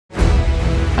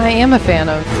I am a fan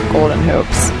of Golden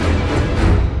Hoops.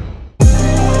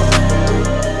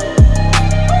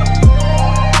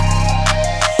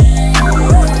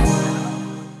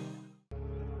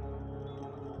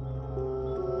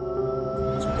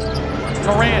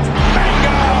 Morant,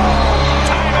 bingo!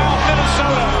 Timeout,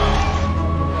 Minnesota!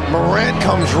 Morant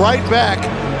comes right back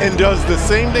and does the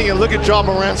same thing, and look at Ja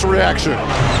Morant's reaction.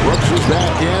 Brooks is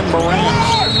back in, Morant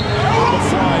on the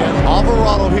fly.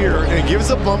 Alvarado here, and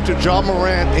gives a bump to Ja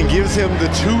Morant and gives him the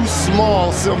too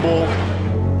small symbol.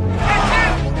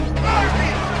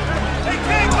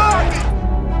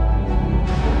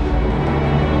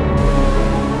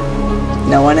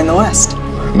 No one in the West.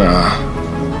 Nah,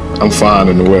 I'm fine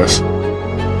in the West.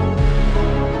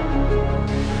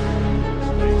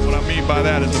 What I mean by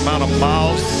that is the amount of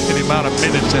miles and the amount of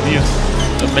minutes that he is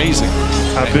amazing.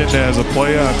 I've been there as a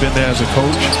player, I've been there as a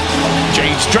coach.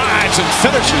 James drives and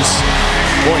finishes.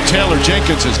 Boy, Taylor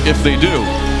Jenkins is if they do.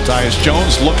 Tyus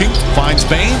Jones looking, finds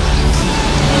Bain.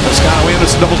 Pascal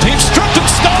Anderson double team, stripped and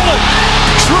stolen.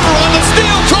 Schroeder on the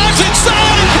steal, drives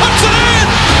inside and puts it in.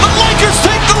 The Lakers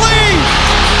take the lead.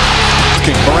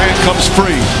 Morant comes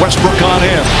free. Westbrook on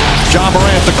him. Ja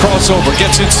Morant the crossover,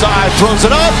 gets inside, throws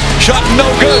it up. Shot no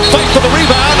good. Fight for the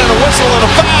rebound and a whistle and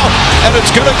a foul. And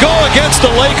it's going to go against the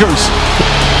Lakers.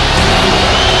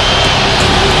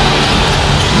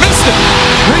 Missed it.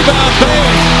 Rebound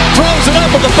Bain. Throws it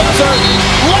up at the buzzer.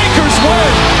 Lakers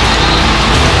win.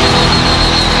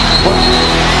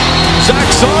 Zach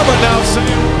Sarba now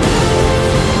saying.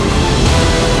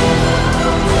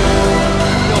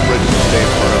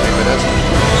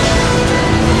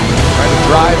 Trying to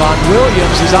drive on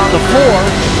Williams. He's on the floor.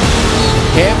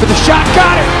 Cam for the shot.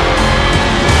 Got it.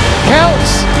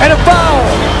 Counts. And a foul.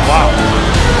 Wow.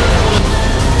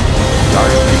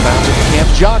 Dario rebounds it to Cam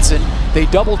Johnson. They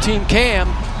double team Cam.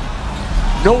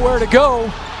 Nowhere to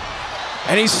go.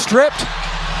 And he's stripped.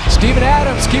 Steven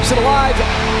Adams keeps it alive.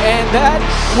 And that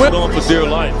will. Going for dear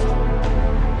life.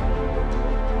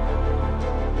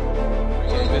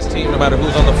 This team, no matter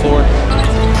who's on the floor.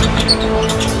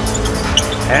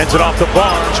 Hands it off to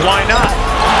Barnes. Why not?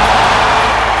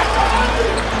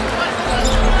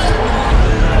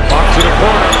 Barnes to the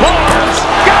corner. Barnes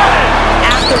got it!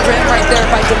 At the rim right there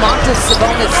by DeMontis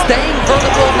Sabonis, staying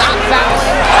vertical, not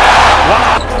fouling.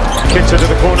 Wow. Kicks it to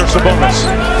the corner. Sabonis.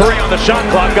 3 on the shot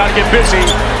clock. Got to get busy.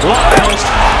 Lyles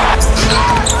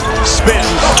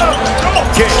spins.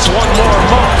 Kicks one more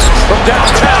month from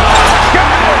downtown.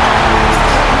 Got it!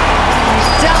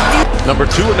 Number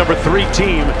 2 and number 3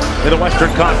 team in the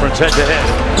Western Conference head-to-head.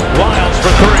 Lyles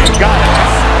for 3. Got it.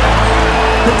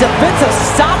 The defensive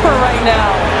stopper right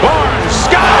now. Barnes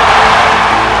got it.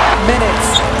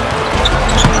 Minutes.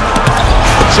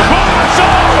 Sabonis,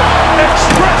 oh!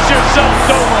 Express yourself,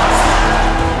 Nova.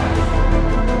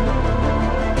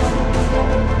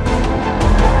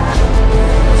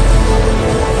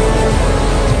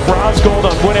 Bronze gold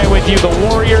on Woodhead with you. The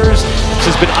Warriors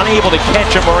has been unable to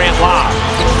catch a Morant lob.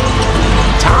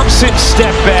 Thompson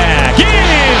step back. It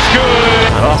is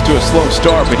good. Off to a slow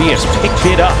start, but he has picked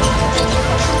it up.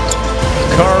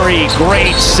 Curry,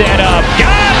 great setup.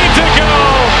 Got it to go.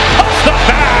 Up the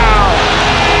foul.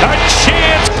 A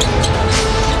chance.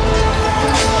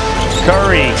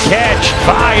 Curry, catch,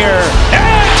 fire,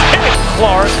 and hit.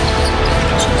 Clark,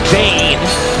 Bain,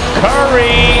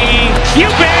 Curry. You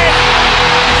bet.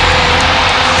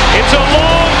 It's a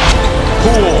long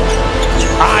pool.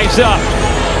 Eyes up.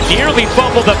 Nearly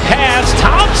fumbled the pass.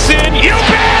 Thompson, you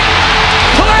bet!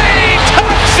 Klay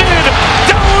Thompson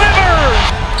delivers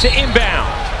to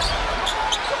inbound.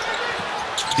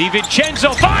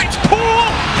 DiVincenzo finds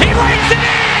Poole. He lays it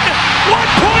in.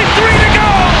 1.3 to go.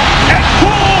 And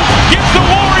Poole gives the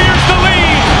Warriors the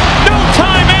lead. No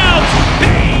timeout.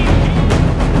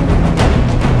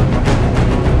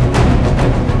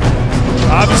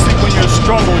 Obviously, when you're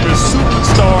struggling, you're a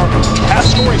superstar,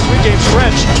 half-scoring 3-game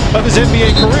stretch of his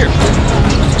NBA career.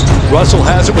 Russell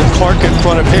has it with Clark in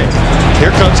front of him.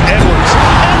 Here comes Edwards.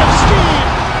 And a steal!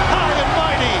 High and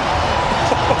mighty!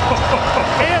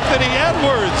 Anthony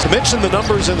Edwards! I mentioned the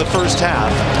numbers in the first half.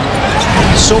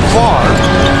 So far,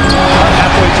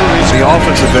 halfway through the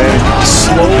offensive advantage,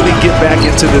 slowly get back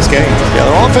into this game.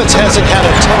 Yeah, their offense hasn't had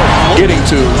a ton of getting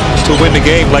to win the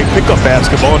game like pickup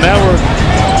basketball. Now we're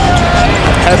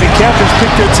having captains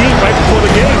pick their team right before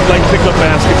the game like pickup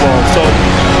basketball. So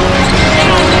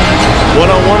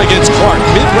one-on-one against Clark.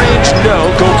 Mid-range, no.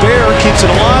 Gobert keeps it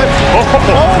alive. Oh,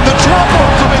 the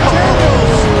drop-off to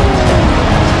McDaniels.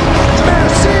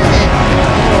 Merci.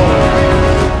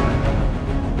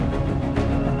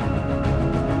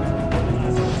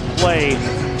 Play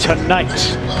tonight.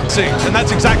 And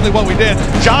that's exactly what we did.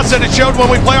 Johnson, it showed when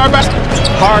we play our best.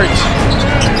 Hart.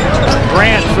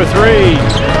 Grant for three.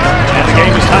 And the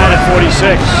game is tied at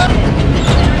 46.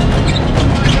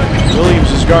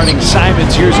 Williams is guarding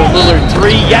Simons. Here's a Lillard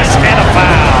three. Yes, and a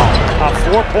foul. A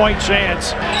 4-point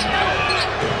chance.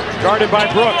 Guarded by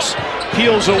Brooks.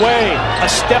 Peels away. A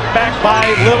step back by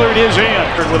Lillard is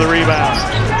in with a rebound.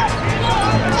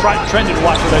 Trended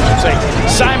Watford, I should say.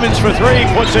 Simons for three,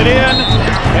 puts it in,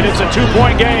 and it's a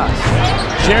 2-point game.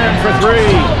 Sharon for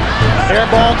three. Air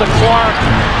ball to Clark.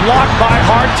 Blocked by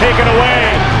Hart, taken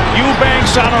away.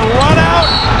 Eubanks on a run out,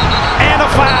 and a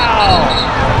foul.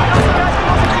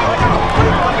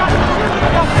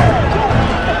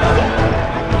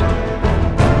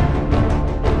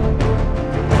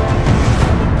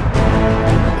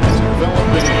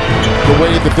 The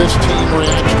way that this team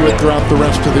reacts to it throughout the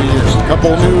rest of the year. A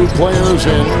couple new players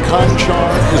in.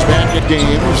 Conchar is back at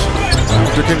games.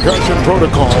 After concussion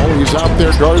protocol, he's out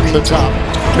there guarding the top.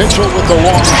 Mitchell with the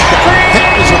long shot. That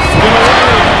is a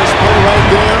nice play right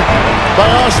there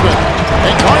by Osman.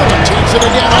 And Garland takes it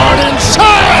again. Hard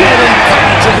inside.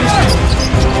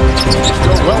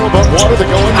 Still well above water to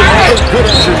go into another good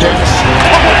extra dash.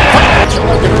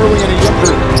 Like an early in a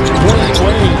younger playing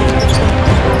lane.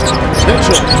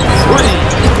 Mitchell, three.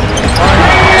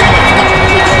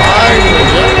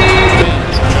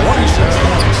 26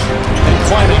 points. And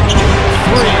climbing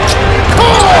three.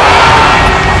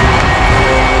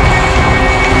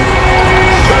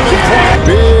 7-point.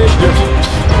 Big difference.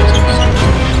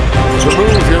 The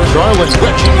move here. Garland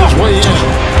wedging his way in.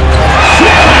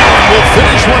 Will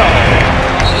finish well.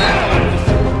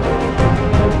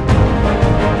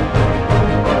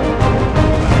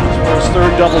 For his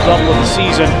third double-double of the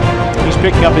season. He's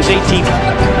picking up his 18th.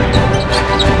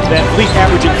 Van Vliet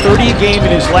averaging 30 a game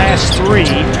in his last three.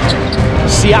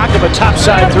 Siakam a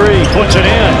topside three, puts it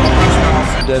in.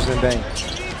 Desmond Bain.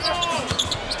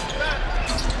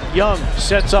 Young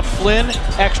sets up Flynn,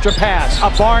 extra pass. A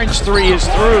Barnes three is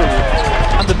through.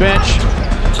 On the bench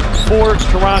for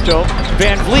Toronto.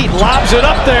 Van Vliet lobs it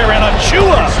up there, and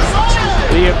Achua.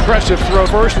 The impressive throw,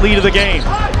 first lead of the game.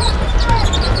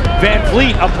 Van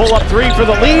Vliet, a pull-up three for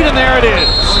the lead, and there it is.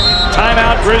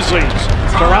 Timeout Grizzlies.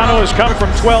 Toronto is coming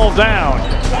from 12 down.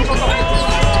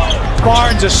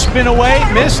 Barnes a spin away,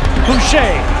 missed.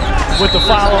 Boucher with the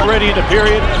foul already in the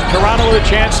period. Toronto with a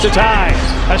chance to tie.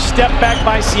 A step back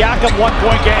by Siakam,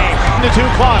 1-point game. The 2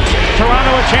 clock.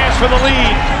 Toronto a chance for the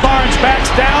lead. Barnes backs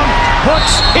down,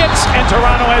 hooks, hits, and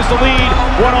Toronto has the lead.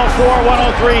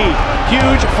 104-103.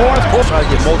 Huge fourth quarter. Try to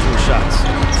get multiple shots.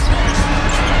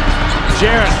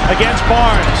 Jaren against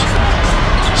Barnes.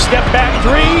 Step back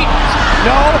three.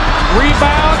 No.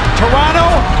 Rebound. Toronto.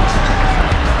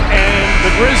 And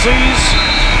the Grizzlies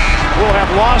will have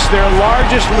lost their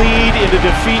largest lead in the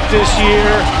defeat this year.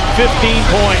 15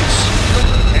 points.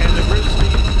 And the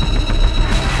Grizzlies.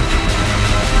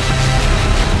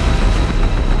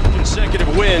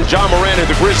 Consecutive win. John Morant and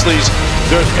the Grizzlies,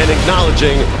 and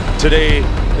acknowledging today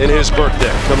in his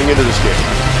birthday coming into this game.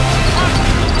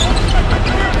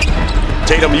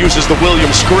 Tatum uses the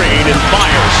Williams screen and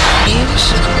fires.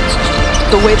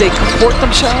 The way they comport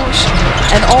themselves,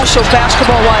 and also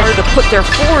basketball-wise to put their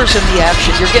fours in the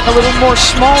action. You're getting a little more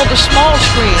small-to-small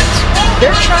screens.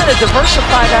 They're trying to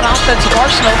diversify that offensive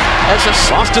arsenal as a...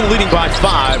 Boston leading by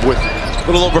 5 with a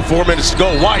little over 4 minutes to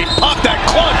go. White popped that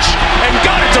clutch and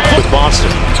got it to with Boston.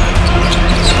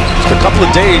 Just a couple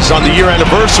of days on the year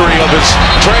anniversary of his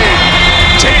trade.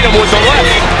 Tatum with the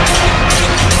left.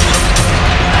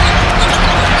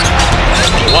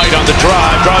 White on the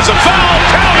drive, draws a foul,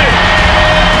 count it!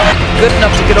 Good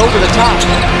enough to get over the top.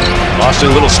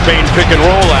 Boston, a little Spain pick and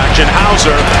roll action.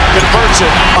 Hauser converts it.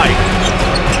 White.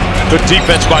 Good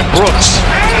defense by Brooks.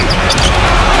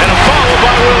 And a foul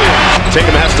by Williams.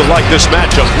 Tatum has to like this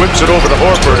matchup. Whips it over to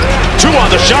Horford. 2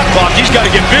 on the shot clock. He's got to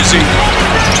get busy.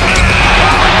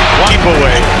 Keep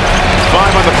away.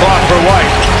 5 on the clock for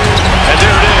White. And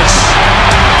there it is.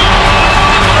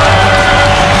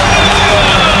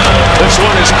 This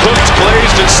one is cooked,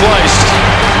 glazed, and sliced.